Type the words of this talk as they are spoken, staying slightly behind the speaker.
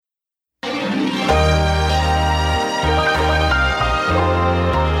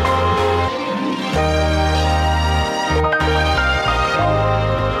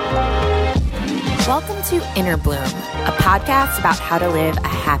Welcome to Inner Bloom, a podcast about how to live a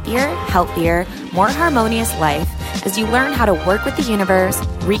happier, healthier, more harmonious life as you learn how to work with the universe,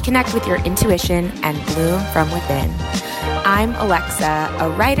 reconnect with your intuition, and bloom from within. I'm Alexa, a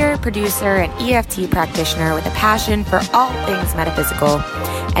writer, producer, and EFT practitioner with a passion for all things metaphysical.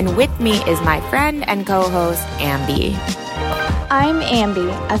 And with me is my friend and co-host, Ambi. I'm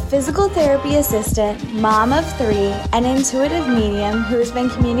Ambi, a physical therapy assistant, mom of 3, and intuitive medium who has been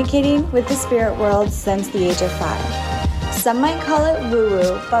communicating with the spirit world since the age of 5. Some might call it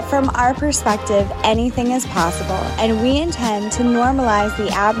woo-woo, but from our perspective, anything is possible, and we intend to normalize the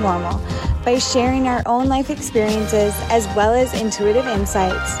abnormal by sharing our own life experiences as well as intuitive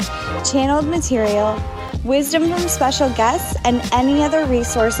insights, channeled material, wisdom from special guests, and any other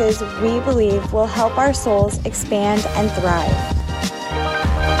resources we believe will help our souls expand and thrive.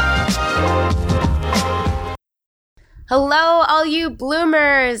 Hello, all you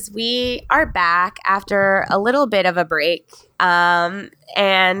bloomers. We are back after a little bit of a break, and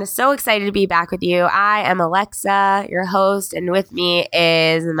so excited to be back with you. I am Alexa, your host, and with me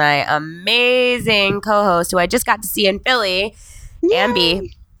is my amazing co-host who I just got to see in Philly,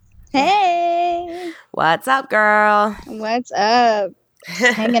 Ambi. Hey! What's up, girl? What's up?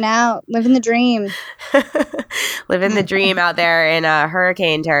 Just hanging out, living the dream. Living the dream out there in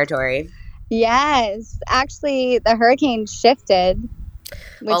hurricane territory. Yes. Actually, the hurricane shifted,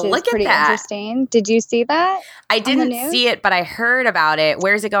 which is pretty interesting. Did you see that? I didn't see it, but I heard about it.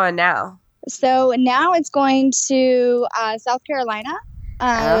 Where's it going now? So now it's going to South Carolina.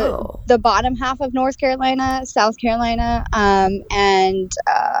 The bottom half of North Carolina, South Carolina, and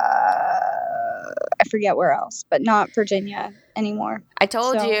I forget where else, but not Virginia anymore. I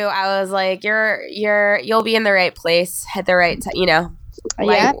told you, I was like, you'll be in the right place at the right time, you know.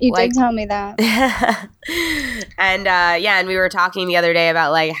 Yeah, you did tell me that. And and we were talking the other day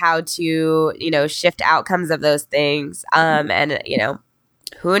about like how to, shift outcomes of those things. And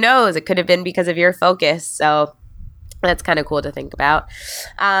who knows? It could have been because of your focus. So that's kind of cool to think about.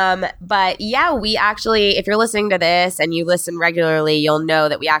 But yeah, we actually, if you're listening to this and you listen regularly, you'll know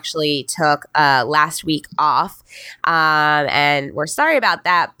that we actually took last week off. And we're sorry about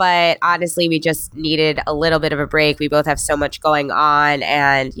that. But honestly, we just needed a little bit of a break. We both have so much going on.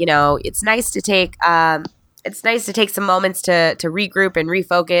 And, it's nice to take some moments to regroup and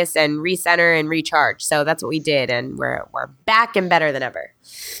refocus and recenter and recharge. So that's what we did. And we're back and better than ever.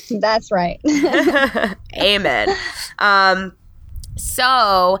 That's right. Amen.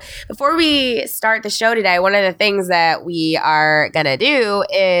 So before we start the show today, one of the things that we are going to do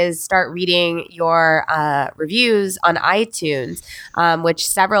is start reading your reviews on iTunes, which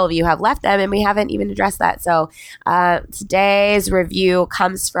several of you have left them, and we haven't even addressed that. So today's review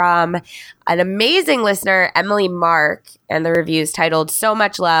comes from an amazing listener, Emily Mark, and the review is titled "So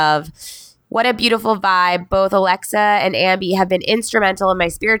Much Love." What a beautiful vibe. Both Alexa and Ambi have been instrumental in my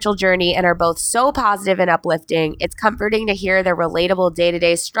spiritual journey and are both so positive and uplifting. It's comforting to hear their relatable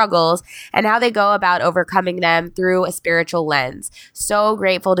day-to-day struggles and how they go about overcoming them through a spiritual lens. So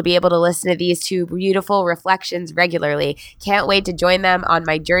grateful to be able to listen to these two beautiful reflections regularly. Can't wait to join them on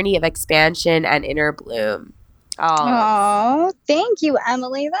my journey of expansion and inner bloom. Oh, thank you,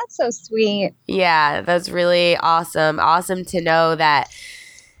 Emily. That's so sweet. Yeah, that's really awesome. Awesome to know that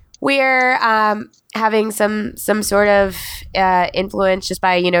we're having some sort of influence just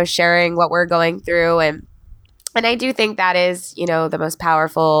by, sharing what we're going through. And I do think that is, one of the most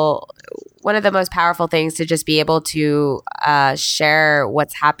powerful things to just be able to share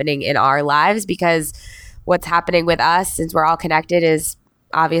what's happening in our lives, because what's happening with us, since we're all connected, is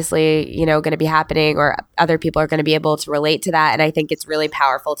obviously, going to be happening, or other people are going to be able to relate to that. And I think it's really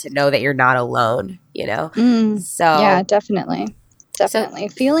powerful to know that you're not alone, So yeah, definitely. Definitely.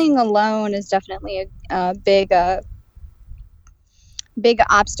 Feeling alone is definitely a big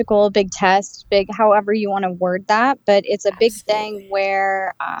obstacle, big test, big however you want to word that. But it's a big thing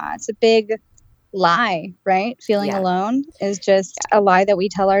where it's a big lie, right? Feeling alone is just a lie that we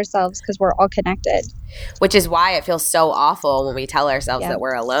tell ourselves because we're all connected. Which is why it feels so awful when we tell ourselves that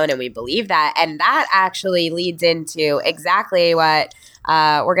we're alone and we believe that. And that actually leads into exactly what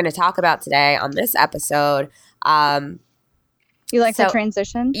we're going to talk about today on this episode. You like the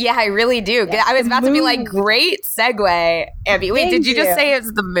transition? Yeah, I really do. Yeah. I was about to be like, great segue, Ambi. Wait, did you just say it's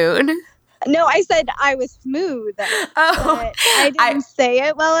the moon? No, I said I was smooth. Oh, I didn't say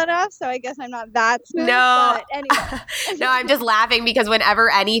it well enough, so I guess I'm not that smooth. No, but anyway. No, I'm just laughing because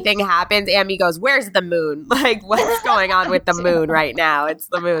whenever anything happens, Ambi goes, "Where's the moon? Like, what's going on with the moon right now? It's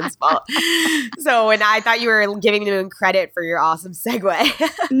the moon's fault." So when I thought you were giving the moon credit for your awesome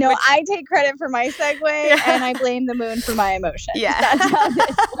segue, no, I take credit for my segue, and I blame the moon for my emotions. Yeah, that's how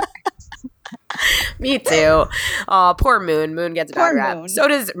this works. Me too. Oh, poor Moon. Moon gets a bad Poor rap. Moon. So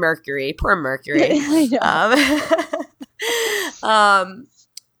does Mercury. Poor Mercury. I know.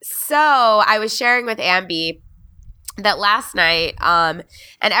 So I was sharing with Ambi that last night, and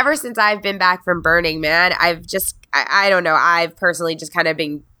ever since I've been back from Burning Man, I've just, I don't know, I've personally just kind of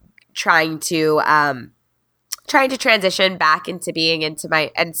been trying to transition back into being into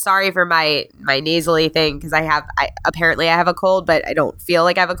my, and sorry for my nasally thing, because apparently I have a cold, but I don't feel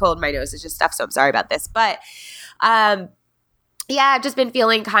like I have a cold. My nose is just stuffed, so I'm sorry about this. But yeah, I've just been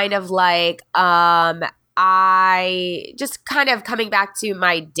feeling kind of like I just kind of coming back to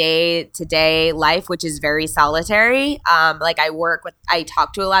my day-to-day life, which is very solitary. Like I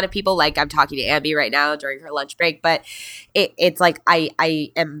talk to a lot of people, like I'm talking to Ambi right now during her lunch break, but it's like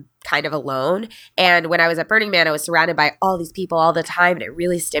I am kind of alone. And when I was at Burning Man, I was surrounded by all these people all the time, and it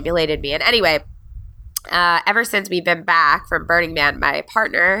really stimulated me. And anyway, ever since we've been back from Burning Man, my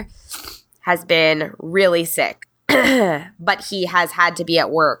partner has been really sick, but he has had to be at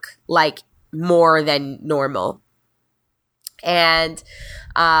work like more than normal. And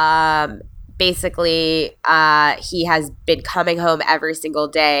basically he has been coming home every single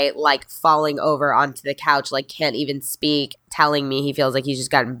day, like falling over onto the couch, like can't even speak, telling me he feels like he's just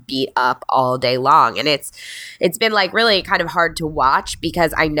gotten beat up all day long. And it's been like really kind of hard to watch,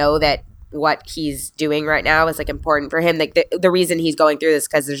 because I know that what he's doing right now is like important for him. Like the reason he's going through this,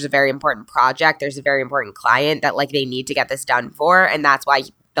 because there's a very important project, there's a very important client that like they need to get this done for, and that's why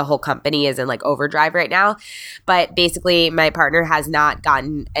the whole company is in like overdrive right now. But basically my partner has not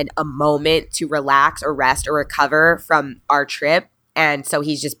gotten a moment to relax or rest or recover from our trip. And so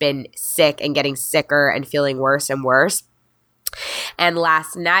he's just been sick and getting sicker and feeling worse and worse. And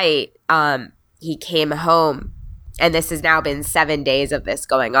last night, he came home, and this has now been 7 days of this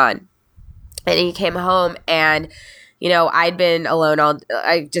going on. And he came home, and you know, I'd been alone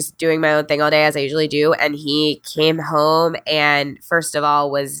just doing my own thing all day, as I usually do. And he came home and first of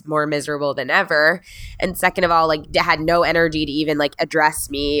all was more miserable than ever. And second of all, like had no energy to even like address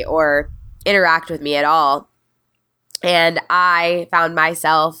me or interact with me at all. And I found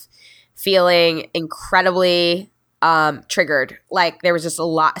myself feeling incredibly triggered. Like there was just a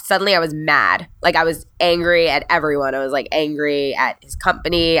lot. Suddenly I was mad. Like I was angry at everyone. I was like angry at his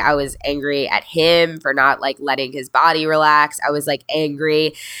company. I was angry at him for not like letting his body relax. I was like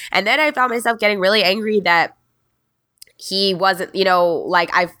angry. And then I found myself getting really angry that he wasn't, you know, like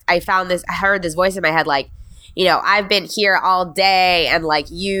I heard this voice in my head, like, you know, I've been here all day and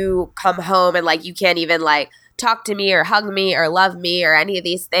like you come home and like you can't even like talk to me or hug me or love me or any of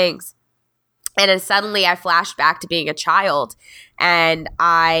these things. And then suddenly I flashed back to being a child, and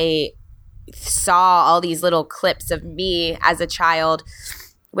I saw all these little clips of me as a child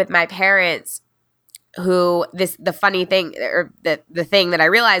with my parents, who the funny thing, or the thing that I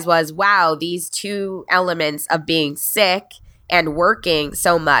realized was, wow, these two elements of being sick and working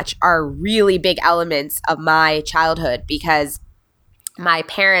so much are really big elements of my childhood, because my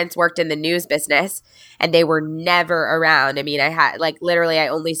parents worked in the news business and they were never around. I mean, I had like literally I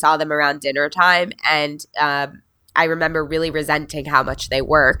only saw them around dinner time, and I remember really resenting how much they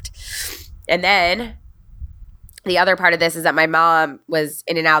worked. And then the other part of this is that my mom was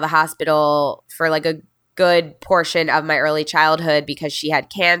in and out of the hospital for like a good portion of my early childhood because she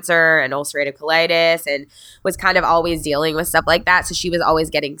had cancer and ulcerative colitis and was kind of always dealing with stuff like that. So she was always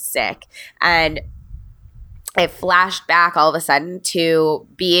getting sick. And it flashed back all of a sudden to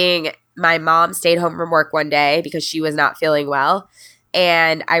being my mom stayed home from work one day because she was not feeling well.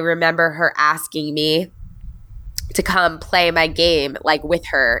 And I remember her asking me to come play my game like with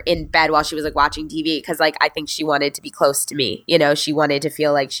her in bed while she was like watching TV, because like I think she wanted to be close to me. You know, she wanted to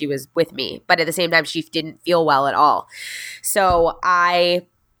feel like she was with me. But at the same time, she didn't feel well at all. So I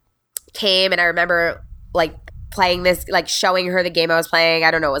came and I remember like playing this, like showing her the game I was playing.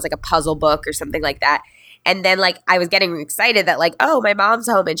 I don't know, it was like a puzzle book or something like that. And then like I was getting excited that like, oh, my mom's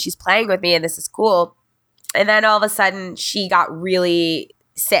home and she's playing with me and this is cool. And then all of a sudden she got really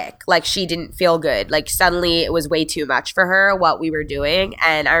sick. Like she didn't feel good. Like suddenly it was way too much for her what we were doing.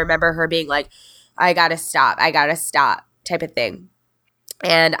 And I remember her being like, I gotta stop type of thing.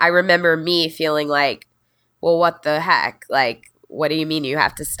 And I remember me feeling like, well, what the heck? Like, what do you mean you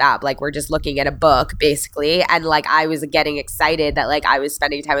have to stop? Like, we're just looking at a book, basically. And, like, I was getting excited that, like, I was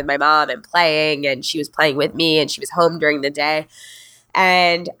spending time with my mom and playing, and she was playing with me, and she was home during the day.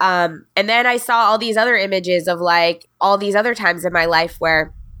 And then I saw all these other images of, like, all these other times in my life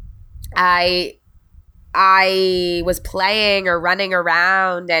where I was playing or running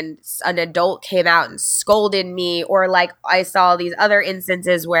around and an adult came out and scolded me. Or, like, I saw these other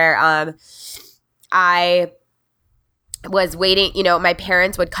instances where I was waiting, my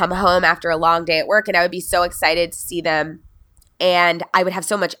parents would come home after a long day at work and I would be so excited to see them. And I would have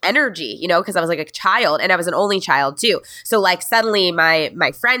so much energy, because I was like a child and I was an only child too. So like suddenly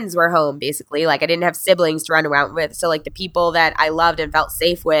my friends were home basically. Like I didn't have siblings to run around with. So like the people that I loved and felt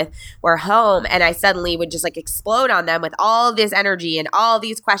safe with were home, and I suddenly would just like explode on them with all this energy and all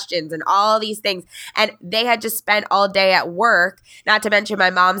these questions and all these things. And they had just spent all day at work, not to mention my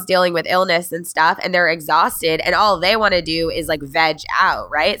mom's dealing with illness and stuff, and they're exhausted and all they want to do is like veg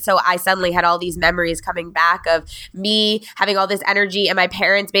out, right? So I suddenly had all these memories coming back of me having all this energy and my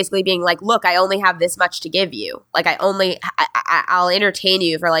parents basically being like, look, I only have this much to give you. Like I'll entertain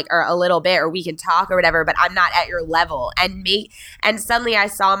you for like or a little bit, or we can talk or whatever, but I'm not at your level. And suddenly I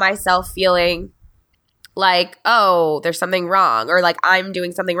saw myself feeling like, oh, there's something wrong, or like I'm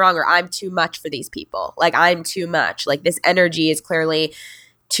doing something wrong, or I'm too much for these people. Like I'm too much. Like this energy is clearly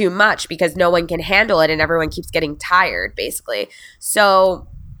too much because no one can handle it and everyone keeps getting tired basically. So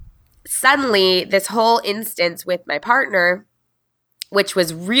suddenly this whole instance with my partner, which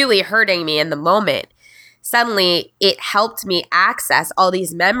was really hurting me in the moment, suddenly it helped me access all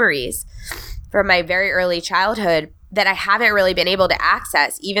these memories from my very early childhood that I haven't really been able to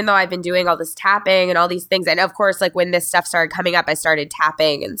access, even though I've been doing all this tapping and all these things. And of course, like when this stuff started coming up, I started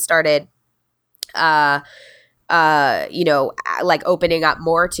tapping and started, like opening up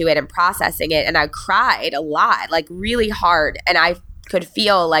more to it and processing it. And I cried a lot, like really hard. And I could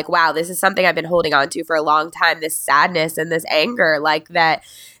feel like, wow, this is something I've been holding on to for a long time, this sadness and this anger, like that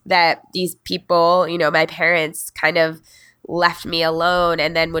these people, my parents kind of left me alone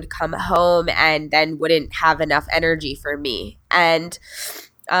and then would come home and then wouldn't have enough energy for me. And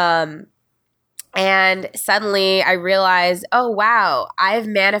suddenly I realized, oh, wow, I've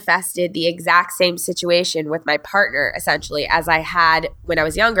manifested the exact same situation with my partner, essentially, as I had when I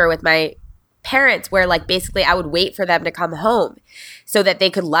was younger with my parents, where like basically I would wait for them to come home so that they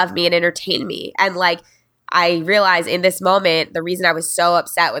could love me and entertain me. And like I realized in this moment, the reason I was so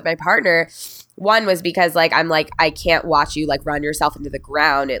upset with my partner, one was because like I'm like, I can't watch you like run yourself into the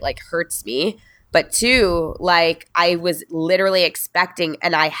ground. It like hurts me. But two, like I was literally expecting,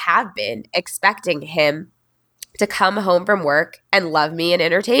 and I have been expecting him to come home from work and love me and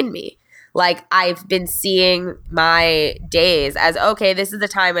entertain me. Like I've been seeing my days as, okay, this is the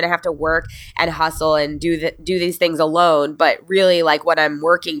time when I have to work and hustle and do these things alone. But really like what I'm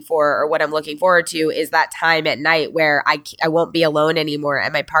working for or what I'm looking forward to is that time at night where I won't be alone anymore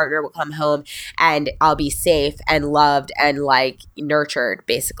and my partner will come home and I'll be safe and loved and like nurtured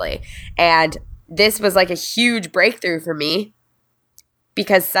basically. And this was like a huge breakthrough for me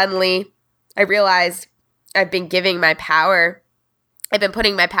because suddenly I realized I've been putting my power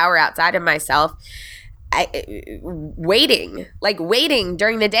outside of myself, waiting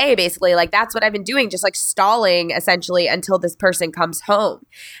during the day, basically. Like that's what I've been doing, just like stalling essentially until this person comes home.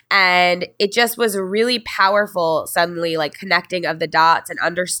 And it just was really powerful suddenly, like connecting of the dots and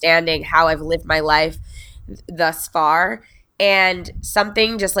understanding how I've lived my life thus far. And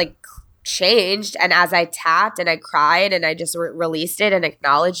something just like changed. And as I tapped and I cried and I just released it and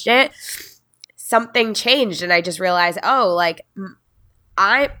acknowledged it, something changed. And I just realized, oh, like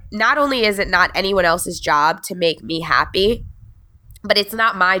not only is it not anyone else's job to make me happy, but it's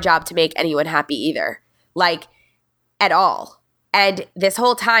not my job to make anyone happy either, like at all. And this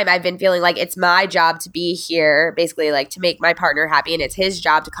whole time I've been feeling like it's my job to be here, basically like to make my partner happy, and it's his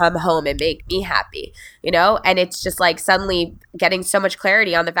job to come home and make me happy, And it's just like suddenly getting so much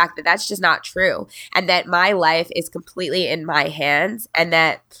clarity on the fact that that's just not true, and that my life is completely in my hands, and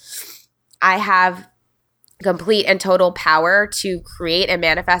that I have complete and total power to create and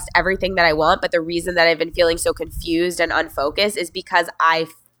manifest everything that I want. But the reason that I've been feeling so confused and unfocused is because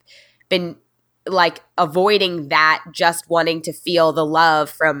I've been like avoiding that, just wanting to feel the love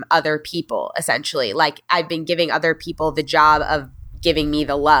from other people, essentially. Like I've been giving other people the job of giving me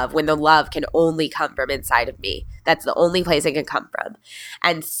the love when the love can only come from inside of me. That's the only place it can come from.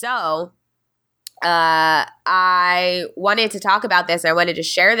 And so I wanted to talk about this. I wanted to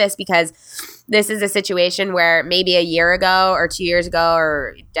share this because this is a situation where maybe a year ago or 2 years ago,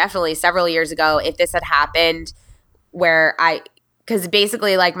 or definitely several years ago, if this had happened where because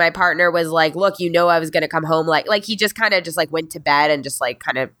basically like my partner was like, look, I was going to come home. Like he just kind of just like went to bed and just like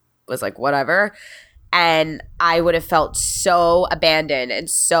kind of was like, whatever. And I would have felt so abandoned and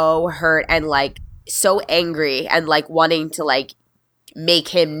so hurt and like so angry and like wanting to like make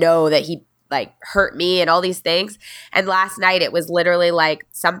him know that he like hurt me and all these things. And last night it was literally like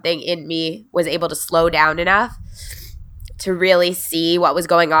something in me was able to slow down enough to really see what was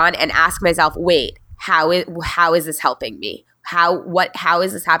going on and ask myself, wait, how is this helping me? how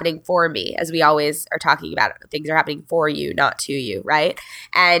is this happening for me? As we always are talking about, things are happening for you, not to you, right?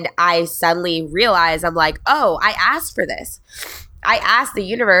 And I suddenly realized, I'm like, oh, I asked for this. I asked the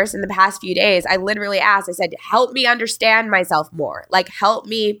universe in the past few days, I literally asked, I said, help me understand myself more. Like, help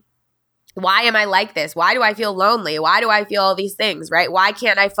me. Why am I like this? Why do I feel lonely? Why do I feel all these things, right? Why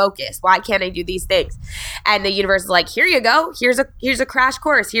can't I focus? Why can't I do these things? And the universe is like, here you go. Here's a crash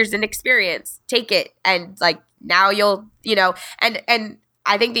course. Here's an experience. Take it. And like, now you'll, and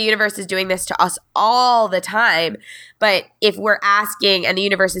I think the universe is doing this to us all the time. But if we're asking and the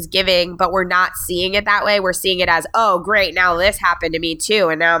universe is giving, but we're not seeing it that way, we're seeing it as, oh, great, now this happened to me too.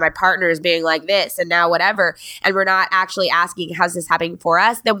 And now my partner is being like this and now whatever. And we're not actually asking, how's this happening for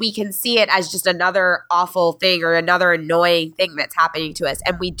us? Then we can see it as just another awful thing or another annoying thing that's happening to us.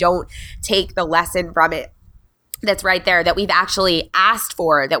 And we don't take the lesson from it that's right there, that we've actually asked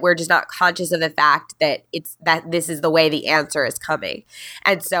for, that we're just not conscious of the fact that this is the way the answer is coming.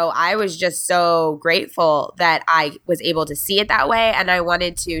 And so I was just so grateful that I was able to see it that way. And I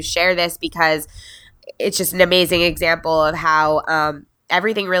wanted to share this because it's just an amazing example of how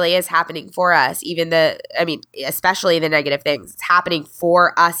everything really is happening for us. Especially the negative things. It's happening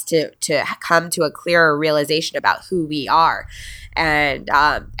for us to come to a clearer realization about who we are. And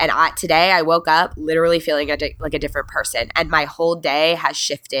today I woke up literally feeling like a different person, and my whole day has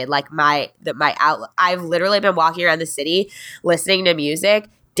shifted. Like my outlook. I've literally been walking around the city, listening to music,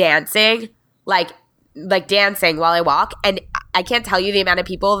 dancing, like dancing while I walk. And I can't tell you the amount of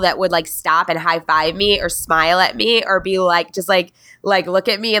people that would like stop and high five me or smile at me or be like, just like look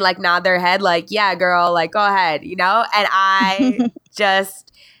at me and like nod their head, like, yeah, girl, like go ahead, And I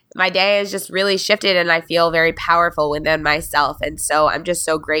my day has just really shifted, and I feel very powerful within myself. And so I'm just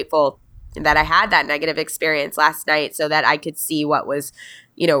so grateful that I had that negative experience last night so that I could see what was,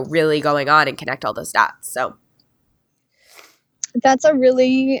 really going on and connect all those dots. So that's a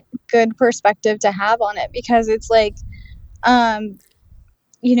really good perspective to have on it, because it's like,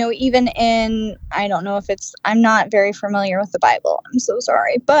 even in, I don't know if I'm not very familiar with the Bible. I'm so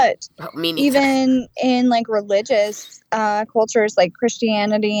sorry. But even in like religious cultures like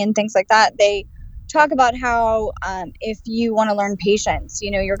Christianity and things like that, they talk about how if you want to learn patience,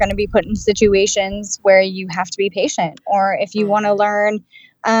 you're going to be put in situations where you have to be patient. Or if you want to learn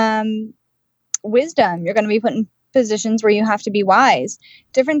wisdom, you're going to be put in positions where you have to be wise.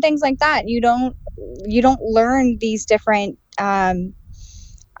 Different things like that. You don't learn these different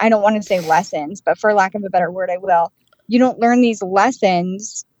I don't want to say lessons, but for lack of a better word, I will. You don't learn these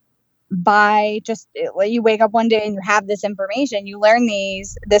lessons by just, you wake up one day and you have this information. You learn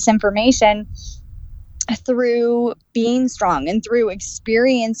this information through being strong and through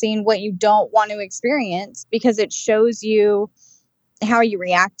experiencing what you don't want to experience, because it shows you how you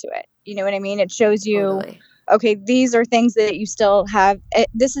react to it. You know what I mean? It shows you, totally. Okay, these are things that you still have.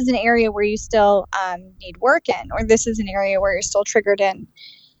 This is an area where you still need work in, or this is an area where you're still triggered in.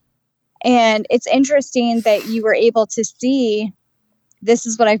 And it's interesting that you were able to see, this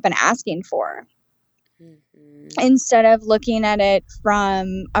is what I've been asking for, instead of looking at it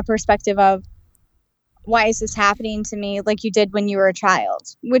from a perspective of, why is this happening to me, like you did when you were a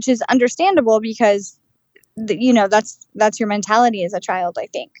child, which is understandable because, that's your mentality as a child, I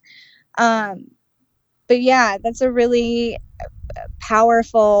think. But yeah, that's a really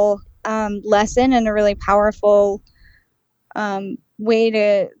powerful lesson, and a really powerful way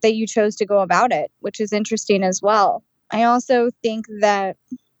that you chose to go about it, which is interesting as well. I also think that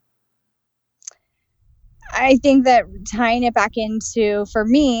tying it back into, for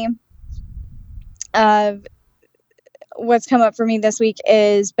me, what's come up for me this week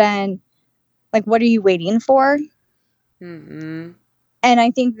is been like, what are you waiting for? Mm-hmm. And I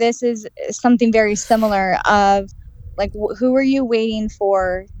think this is something very similar of like, who are you waiting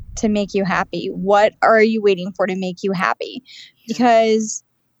for to make you happy? What are you waiting for to make you happy? Because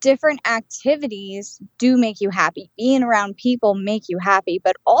different activities do make you happy. Being around people make you happy,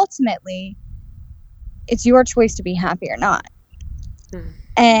 but ultimately it's your choice to be happy or not.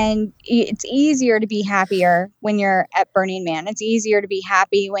 And it's easier to be happier when you're at Burning Man. It's easier to be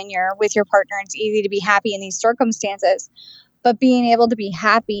happy when you're with your partner. It's easy to be happy in these circumstances. But being able to be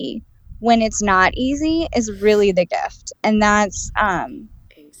happy when it's not easy is really the gift. And that's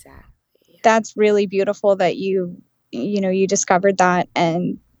that's really beautiful that you discovered that,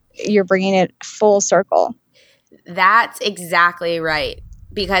 and you're bringing it full circle. That's exactly right,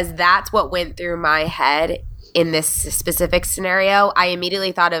 because that's what went through my head in this specific scenario. I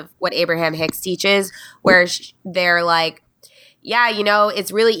immediately thought of what Abraham Hicks teaches, where they're like, yeah, you know,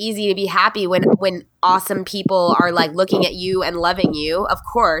 it's really easy to be happy when awesome people are like looking at you and loving you. Of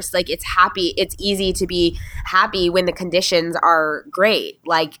course, like it's easy to be happy when the conditions are great.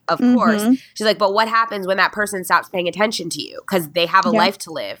 Like, of course. She's like, but what happens when that person stops paying attention to you because they have a life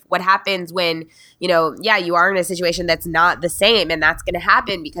to live? What happens when, you know, you are in a situation that's not the same, and that's going to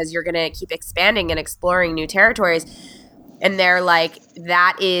happen because you're going to keep expanding and exploring new territories. And they're like,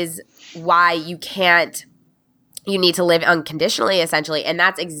 that is why you need to live unconditionally, essentially. And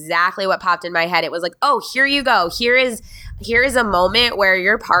that's exactly what popped in my head. It was like, oh, here you go. Here is a moment where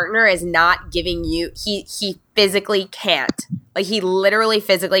your partner is not giving you, he physically can't. Like, he literally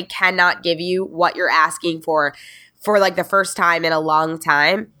physically cannot give you what you're asking for like the first time in a long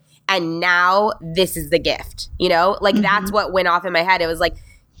time. And now this is the gift, you know? Like, that's what went off in my head. It was like,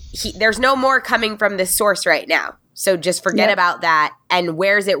 there's no more coming from this source right now. So just forget about that. And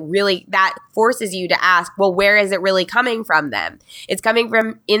where is it really, that forces you to ask, well, where is it really coming from then? It's coming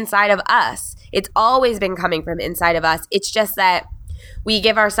from inside of us. It's always been coming from inside of us. It's just that we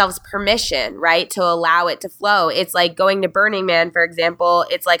give ourselves permission, right, to allow it to flow. It's like going to Burning Man, for example.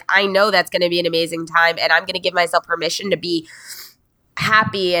 It's like, I know that's going to be an amazing time, and I'm going to give myself permission to be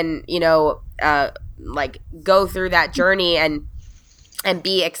happy and, you know, like go through that journey and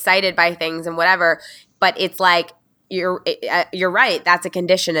be excited by things and whatever. But it's like, you're right. That's a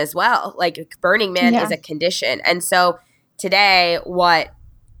condition as well. Like, Burning Man is a condition. And so today,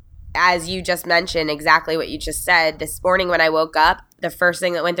 as you just mentioned, exactly what you just said, this morning when I woke up, the first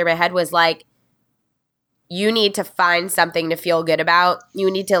thing that went through my head was like, you need to find something to feel good about.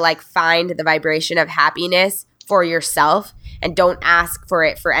 You need to like find the vibration of happiness for yourself, and don't ask for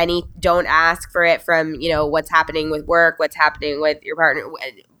it from, you know, what's happening with work, what's happening with your partner,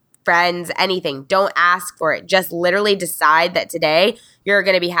 friends, anything. Don't ask for it. Just literally decide that today you're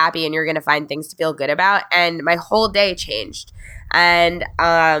going to be happy and you're going to find things to feel good about. And my whole day changed. And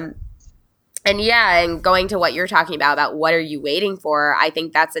going to what you're talking about what are you waiting for? I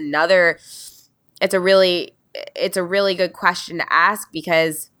think that's it's a really good question to ask,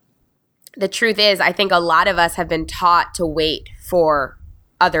 because the truth is, I think a lot of us have been taught to wait for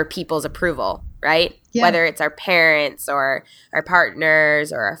other people's approval, right? Yeah. Whether it's our parents or our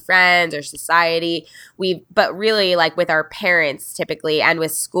partners or our friends or society. But really, like with our parents typically, and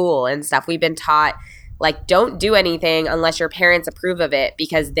with school and stuff, we've been taught, like, don't do anything unless your parents approve of it,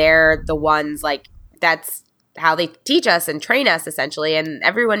 because they're the ones, like, that's how they teach us and train us, essentially. And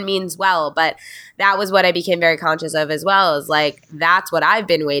everyone means well. But that was what I became very conscious of as well, is like, that's what I've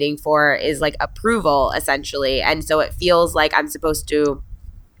been waiting for, is like approval, essentially. And so it feels like I'm supposed to,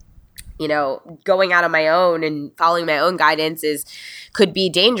 you know, going out on my own and following my own guidance could be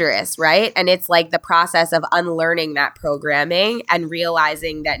dangerous, right? And it's like the process of unlearning that programming and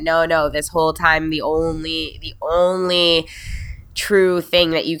realizing that no, this whole time the only true thing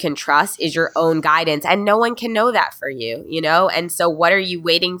that you can trust is your own guidance, and no one can know that for you, you know? And so what are you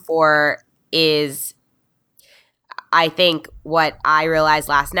waiting for is, I think what I realized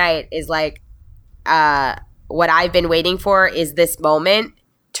last night is like, what I've been waiting for is this moment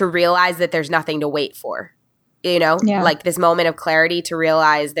to realize that there's nothing to wait for, you know, like this moment of clarity to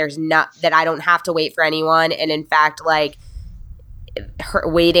realize that I don't have to wait for anyone. And in fact, like,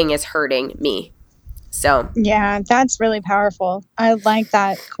 waiting is hurting me. So, yeah, that's really powerful. I like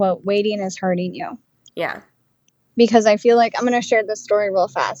that quote, waiting is hurting you. Yeah. Because I feel like I'm going to share this story real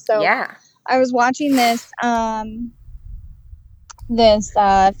fast. So I was watching this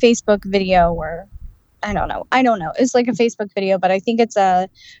Facebook video, or I don't know. It's like a Facebook video, but I think it's a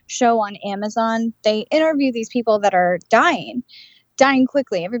show on Amazon. They interview these people that are dying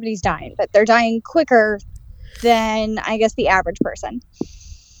quickly. Everybody's dying, but they're dying quicker than, I guess, the average person.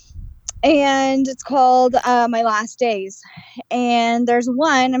 And it's called My Last Days. And there's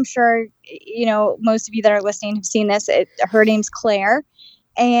one, I'm sure, you know, most of you that are listening have seen this. Her name's Claire,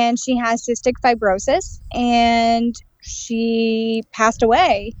 and she has cystic fibrosis, and she passed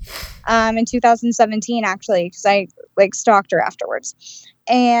away in 2017, actually, because I like stalked her afterwards.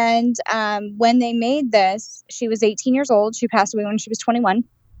 And when they made this, she was 18 years old. She passed away when she was 21,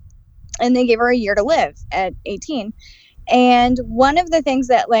 and they gave her a year to live at 18. And one of the things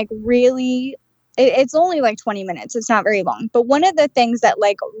that like really, it's only like 20 minutes. It's not very long. But one of the things that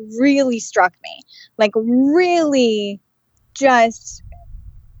like really struck me, like really just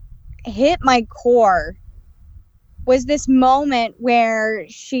hit my core, was this moment where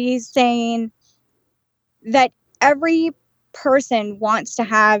she's saying that every person wants to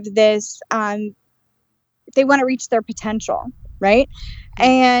have this, they want to reach their potential, right?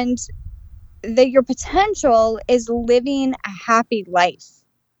 And that your potential is living a happy life.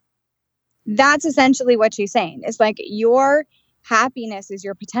 That's essentially what she's saying. It's like your happiness is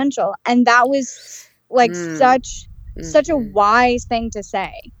your potential. And that was like such a wise thing to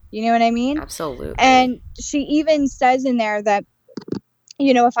say. You know what I mean? Absolutely. And she even says in there that,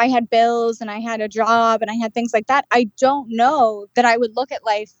 you know, if I had bills and I had a job and I had things like that, I don't know that I would look at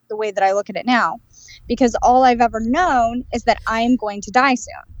life the way that I look at it now, because all I've ever known is that I'm going to die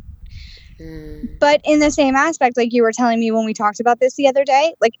soon. But in the same aspect, like you were telling me when we talked about this the other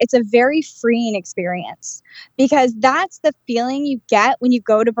day, like it's a very freeing experience, because that's the feeling you get when you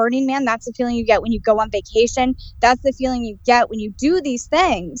go to Burning Man. That's the feeling you get when you go on vacation. That's the feeling you get when you do these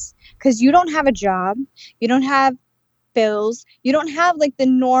things, because you don't have a job. You don't have bills. You don't have like the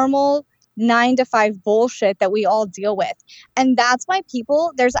normal 9-to-5 bullshit that we all deal with. And that's why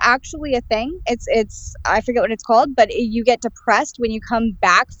people, there's actually a thing, it's I forget what it's called, but you get depressed when you come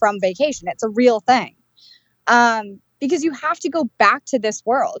back from vacation. It's a real thing. Because you have to go back to this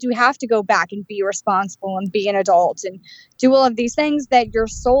world. You have to go back and be responsible and be an adult and do all of these things that your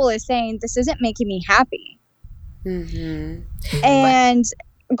soul is saying, this isn't making me happy. And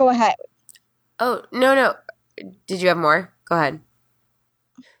go ahead. Oh, no. Did you have more? Go ahead.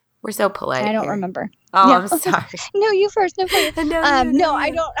 We're so polite. I don't here. remember. Oh, Yeah. I'm sorry. No, you first. No, No, I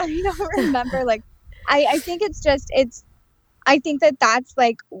don't remember. Like, I think I think that's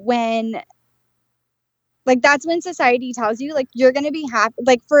like when, like, that's when society tells you, like, you're going to be happy.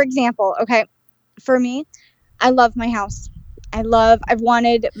 Like, for example, okay, for me, I love my house. I've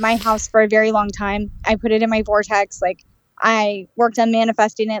wanted my house for a very long time. I put it in my vortex. Like, I worked on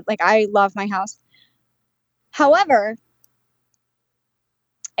manifesting it. Like, I love my house. However,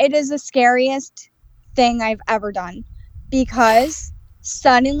 it is the scariest thing I've ever done, because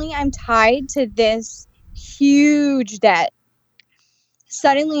suddenly I'm tied to this huge debt.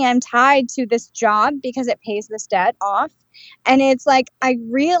 Suddenly I'm tied to this job because it pays this debt off. And it's like, I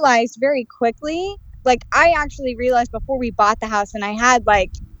realized very quickly, like I actually realized before we bought the house, and I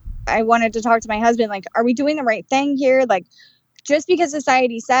wanted to talk to my husband, like, are we doing the right thing here? Like, just because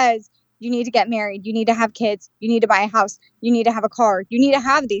society says you need to get married, you need to have kids, you need to buy a house, you need to have a car, you need to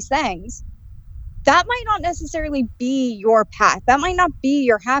have these things, that might not necessarily be your path. That might not be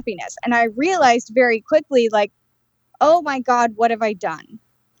your happiness. And I realized very quickly, like, oh my God, what have I done?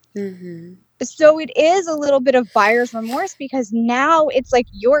 So it is a little bit of buyer's remorse, because now it's like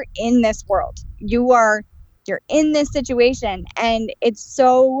you're in this world. You're in this situation. And it's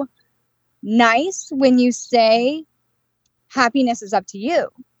so nice when you say happiness is up to you.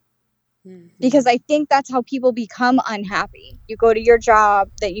 Because I think that's how people become unhappy. You go to your job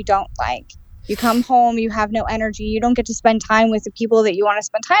that you don't like. You come home, you have no energy. You don't get to spend time with the people that you want to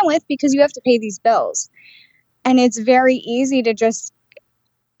spend time with because you have to pay these bills. And it's very easy to just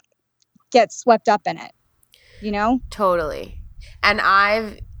get swept up in it, you know? Totally. And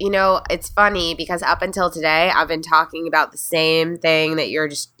it's funny because up until today, I've been talking about the same thing that you're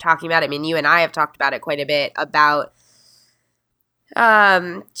just talking about. I mean, you and I have talked about it quite a bit, about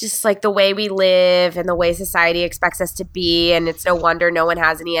just like the way we live and the way society expects us to be. And it's no wonder no one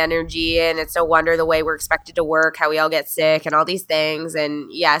has any energy, and it's no wonder the way we're expected to work, how we all get sick and all these things. And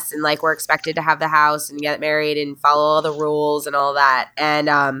yes, and like we're expected to have the house and get married and follow all the rules and all that. And,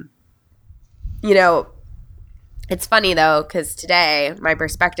 it's funny though, because today my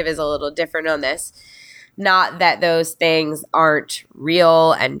perspective is a little different on this. Not that those things aren't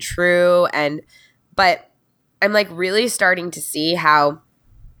real and true, but I'm like really starting to see how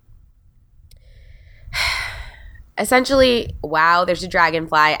essentially, wow, there's a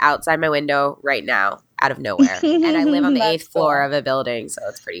dragonfly outside my window right now out of nowhere. And I live on the 8th floor of a building, so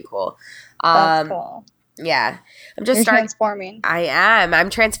it's pretty cool. That's cool. Yeah. You're transforming. I am. I'm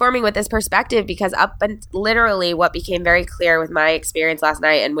transforming with this perspective, because literally what became very clear with my experience last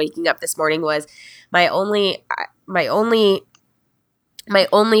night and waking up this morning was my only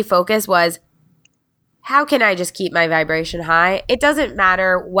focus was, how can I just keep my vibration high? It doesn't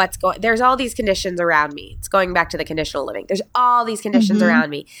matter there's all these conditions around me. It's going back to the conditional living. There's all these conditions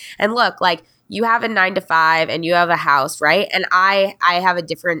around me. And look, like, you have a 9-to-5 and you have a house, right? And I have a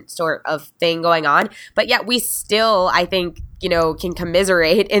different sort of thing going on. But yet we still, I think, can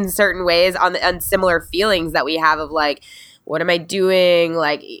commiserate in certain ways on similar feelings that we have of like, what am I doing?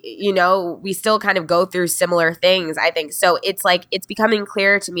 Like, we still kind of go through similar things, I think. So it's like, it's becoming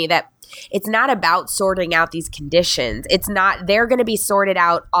clear to me that it's not about sorting out these conditions. They're going to be sorted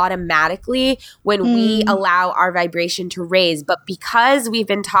out automatically when we allow our vibration to raise. But because we've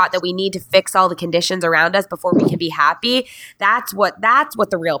been taught that we need to fix all the conditions around us before we can be happy, that's what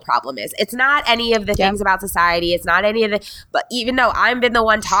the real problem is. It's not any of the things about society. It's not any of but even though I've been the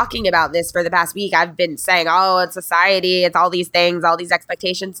one talking about this for the past week, I've been saying, oh, it's society. It's all these things, all these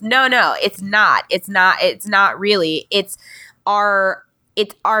expectations. No, it's not. It's not really. It's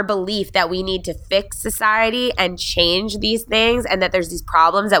it's our belief that we need to fix society and change these things, and that there's these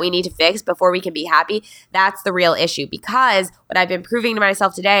problems that we need to fix before we can be happy. That's the real issue, because what I've been proving to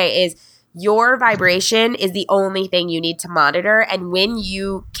myself today is your vibration is the only thing you need to monitor. And when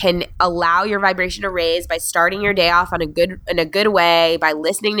you can allow your vibration to raise by starting your day off in a good way, by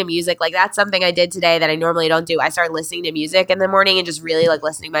listening to music, like that's something I did today that I normally don't do. I started listening to music in the morning and just really like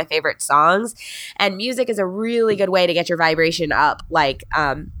listening to my favorite songs. And music is a really good way to get your vibration up, like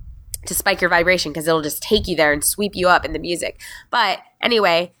to spike your vibration, because it'll just take you there and sweep you up in the music. But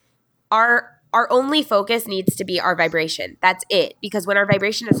anyway, our only focus needs to be our vibration. That's it. Because when our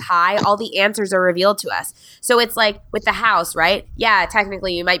vibration is high, all the answers are revealed to us. So it's like with the house, right? Yeah,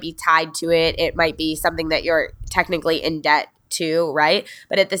 technically you might be tied to it. It might be something that you're technically in debt to, right?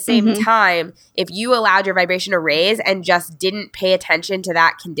 But at the same time, if you allowed your vibration to raise and just didn't pay attention to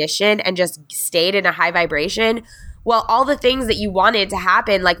that condition and just stayed in a high vibration, well, all the things that you wanted to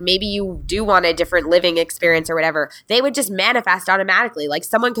happen, like maybe you do want a different living experience or whatever, they would just manifest automatically. Like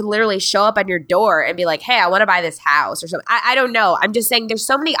someone could literally show up on your door and be like, hey, I want to buy this house or something. I don't know. I'm just saying there's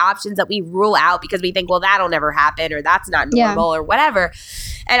so many options that we rule out because we think, well, that'll never happen, or that's not normal or whatever.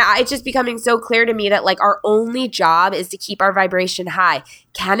 And it's just becoming so clear to me that like our only job is to keep our vibration high.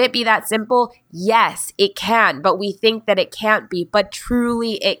 Can it be that simple? Yes, it can. But we think that it can't be. But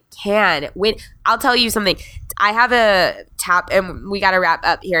truly it can. I'll tell you something. I have a tap, and we got to wrap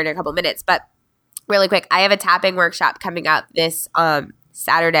up here in a couple minutes, but really quick, I have a tapping workshop coming up this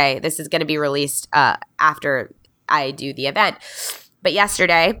Saturday. This is going to be released after I do the event. But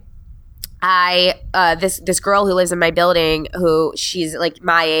yesterday, this girl who lives in my building, who she's like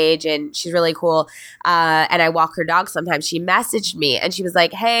my age and she's really cool, and I walk her dog sometimes, she messaged me and she was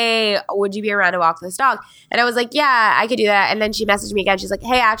like, hey, would you be around to walk this dog? And I was like, yeah, I could do that. And then she messaged me again. She's like,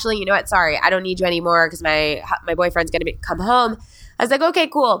 hey, actually, you know what? Sorry, I don't need you anymore because my boyfriend's going to come home. I was like, okay,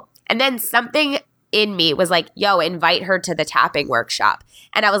 cool. And then something in me was like, yo, invite her to the tapping workshop.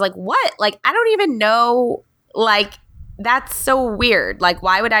 And I was like, what? Like, I don't even know, like, that's so weird. Like,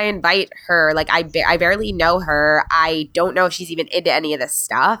 why would I invite her? Like, I barely know her. I don't know if she's even into any of this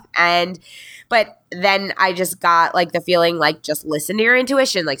stuff. But then I just got like the feeling like, just listen to your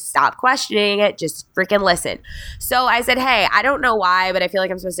intuition. Like, stop questioning it. Just freaking listen. So I said, hey, I don't know why, but I feel like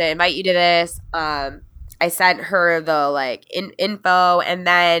I'm supposed to invite you to this. I sent her the like info, and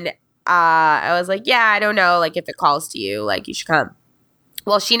then I was like, yeah, I don't know. Like, if it calls to you, like, you should come.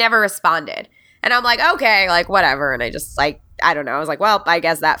 Well, she never responded. And I'm like, okay, like, whatever. And I just, like, I don't know. I was like, well, I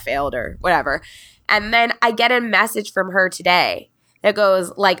guess that failed or whatever. And then I get a message from her today that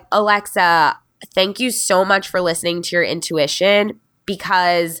goes, like, Alexa, thank you so much for listening to your intuition,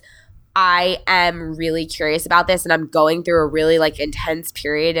 because I am really curious about this and I'm going through a really like intense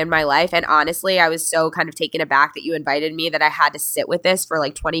period in my life. And honestly, I was so kind of taken aback that you invited me that I had to sit with this for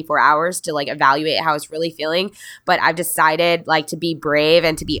like 24 hours to like evaluate how I was really feeling. But I've decided like to be brave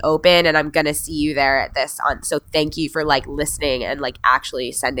and to be open, and I'm going to see you there at this on. So thank you for like listening and like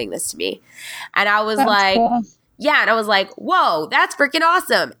actually sending this to me. And I was cool. Yeah. And I was like, whoa, that's freaking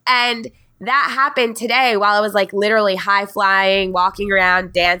awesome. And that happened today while I was like literally high flying, walking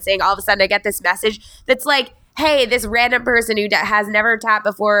around, dancing. All of a sudden I get this message that's like, hey, this random person who has never tapped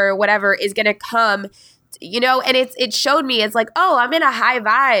before or whatever is going to come, you know, and it showed me, it's like, oh, I'm in a high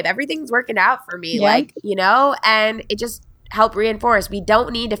vibe. Everything's working out for me. Yeah. Like, you know, and it just helped reinforce. We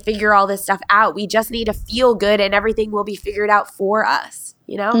don't need to figure all this stuff out. We just need to feel good, and everything will be figured out for us.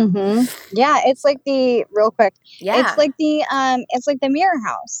 You know? Mm-hmm. Yeah. It's like real quick. Yeah. It's like the mirror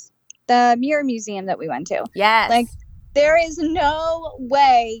house. The mirror museum that we went to. Yes. Like, there is no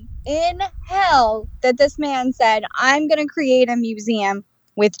way in hell that this man said, I'm going to create a museum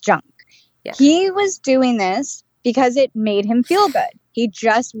with junk. Yeah. He was doing this because it made him feel good. He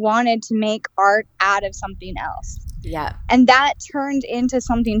just wanted to make art out of something else. Yeah. And that turned into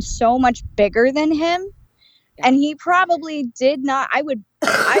something so much bigger than him. Yeah. And he probably did not, I would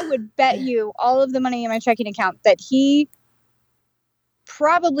bet you all of the money in my checking account that he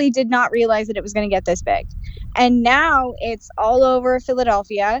probably did not realize that it was going to get this big. And now it's all over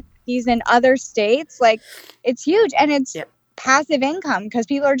Philadelphia. He's in other states. Like, it's huge. And it's passive income because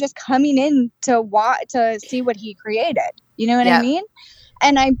people are just coming in to see what he created. You know what I mean?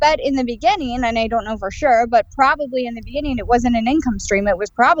 And I bet in the beginning, and I don't know for sure, but probably in the beginning, it wasn't an income stream. It was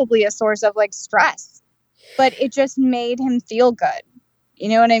probably a source of like stress, but it just made him feel good. You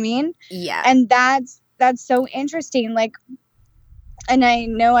know what I mean? Yeah. And that's so interesting. Like, and I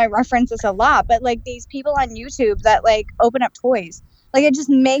know I reference this a lot, but like these people on YouTube that like open up toys, like it just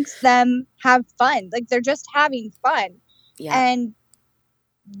makes them have fun. Like they're just having fun. Yeah. And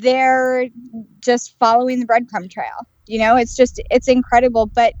they're just following the breadcrumb trail. It's incredible.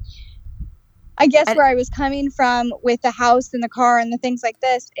 But I guess where I was coming from with the house and the car and the things like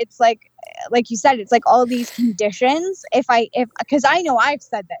this, it's like you said, it's like all these conditions. Because I know I've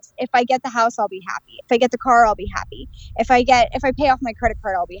said this, if I get the house, I'll be happy. If I get the car, I'll be happy. If I pay off my credit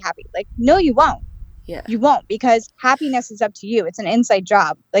card, I'll be happy. Like, no, you won't. Yeah. You won't, because happiness is up to you. It's an inside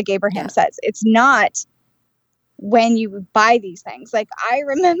job, like Abraham says. It's not when you buy these things. Like, I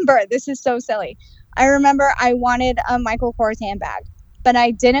remember, this is so silly. I remember I wanted a Michael Kors handbag, but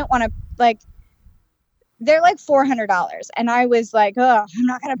I didn't want to, like, they're like $400. And I was like, oh, I'm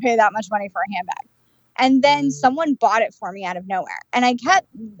not going to pay that much money for a handbag. And then someone bought it for me out of nowhere. And I kept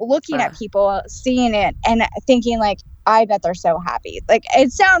looking at people, seeing it, and thinking, like, I bet they're so happy. Like,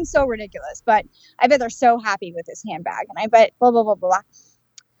 it sounds so ridiculous, but I bet they're so happy with this handbag. And I bet blah, blah, blah, blah, blah.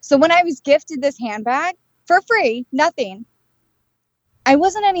 So when I was gifted this handbag for free, nothing, I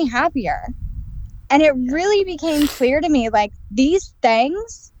wasn't any happier. And it really became clear to me, like, these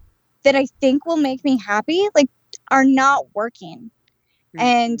things that I think will make me happy, like, are not working.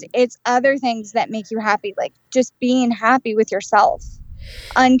 And it's other things that make you happy, like just being happy with yourself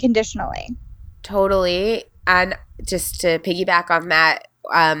unconditionally. Totally. And just to piggyback on that,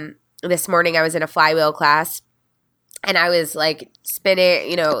 this morning I was in a flywheel class and I was like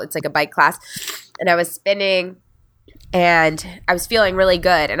spinning, it's like a bike class, and I was spinning and I was feeling really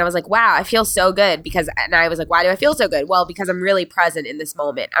good. And I was like, wow, I feel so good and I was like, why do I feel so good? Well, because I'm really present in this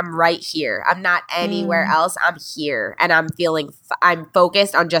moment. I'm right here. I'm not anywhere else. I'm here. And I'm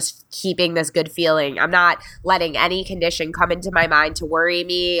focused on just keeping this good feeling. I'm not letting any condition come into my mind to worry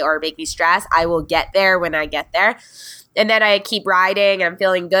me or make me stress. I will get there when I get there. And then I keep riding and I'm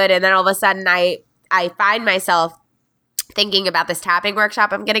feeling good. And then all of a sudden I find myself thinking about this tapping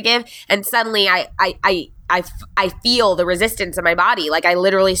workshop I'm going to give. And suddenly I feel the resistance in my body. Like, I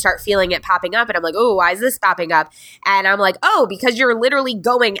literally start feeling it popping up, and I'm like, oh, why is this popping up? And I'm like, oh, because you're literally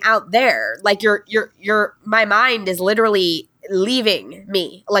going out there. Like, my mind is literally leaving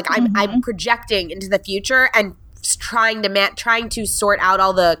me. Like, I'm projecting into the future and trying to sort out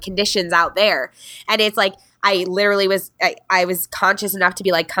all the conditions out there. And it's like, I literally was conscious enough to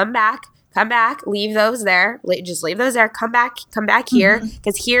be like, come back, leave those there. Just leave those there. Come back here,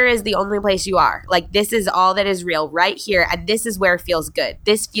 because here is the only place you are. Like, this is all that is real right here, and this is where it feels good.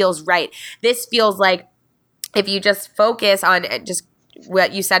 This feels right. This feels like, if you just focus on just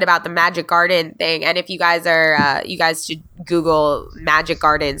what you said about the Magic Garden thing, and if you guys are, you guys should Google Magic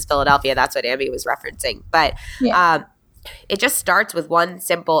Gardens Philadelphia. That's what Ambi was referencing. But it just starts with one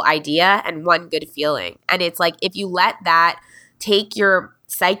simple idea and one good feeling. And it's like, if you let that take your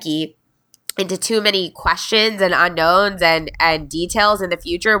psyche into too many questions and unknowns and details in the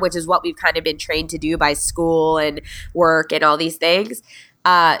future, which is what we've kind of been trained to do by school and work and all these things,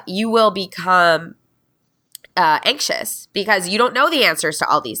 you will become anxious because you don't know the answers to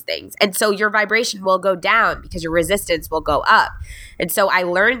all these things. And so your vibration will go down because your resistance will go up. And so I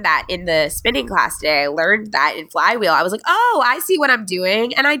learned that in the spinning class today. I learned that in flywheel. I was like, oh, I see what I'm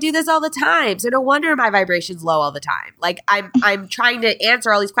doing. And I do this all the time. So no wonder my vibration's low all the time. Like, I'm trying to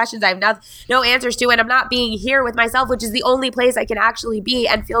answer all these questions I have no answers to, and I'm not being here with myself, which is the only place I can actually be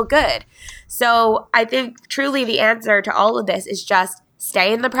and feel good. So I think truly the answer to all of this is just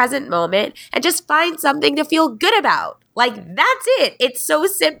stay in the present moment and just find something to feel good about. Like, that's it. It's so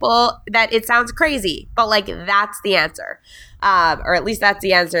simple that it sounds crazy, but like, that's the answer. Or at least that's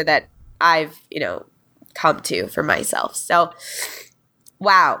the answer that I've, come to for myself. So,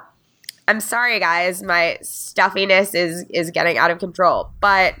 wow. I'm sorry, guys. My stuffiness is getting out of control,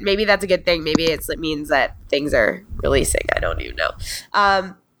 but maybe that's a good thing. Maybe it means that things are releasing. I don't even know.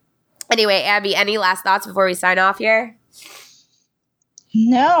 Anyway, Abby, any last thoughts before we sign off here?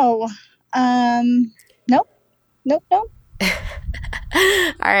 No. Nope. All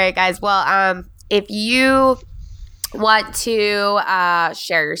right, guys. Well, if you want to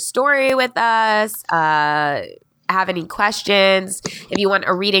share your story with us, have any questions, if you want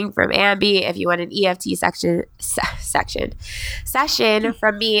a reading from Ambi, if you want an EFT session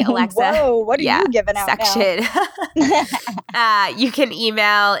from me, Alexa. Whoa, what are you giving out section. Now? You can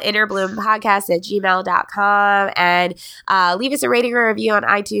email innerbloom.podcast@gmail.com and leave us a rating or review on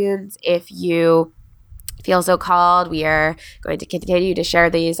iTunes if you feel so called. We are going to continue to share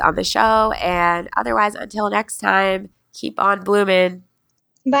these on the show. And otherwise, until next time, keep on blooming.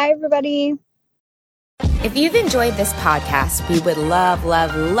 Bye, everybody. If you've enjoyed this podcast, we would love,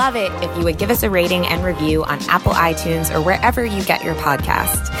 love, love it if you would give us a rating and review on Apple iTunes or wherever you get your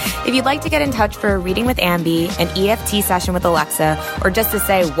podcast. If you'd like to get in touch for a reading with Ambi, an EFT session with Alexa, or just to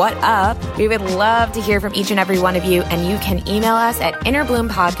say what up, we would love to hear from each and every one of you, and you can email us at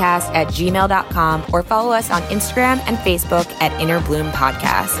innerbloom.podcast@gmail.com or follow us on Instagram and Facebook at Innerbloom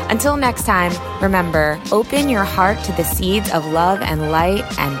Podcast. Until next time, remember, open your heart to the seeds of love and light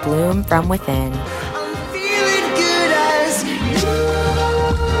and bloom from within.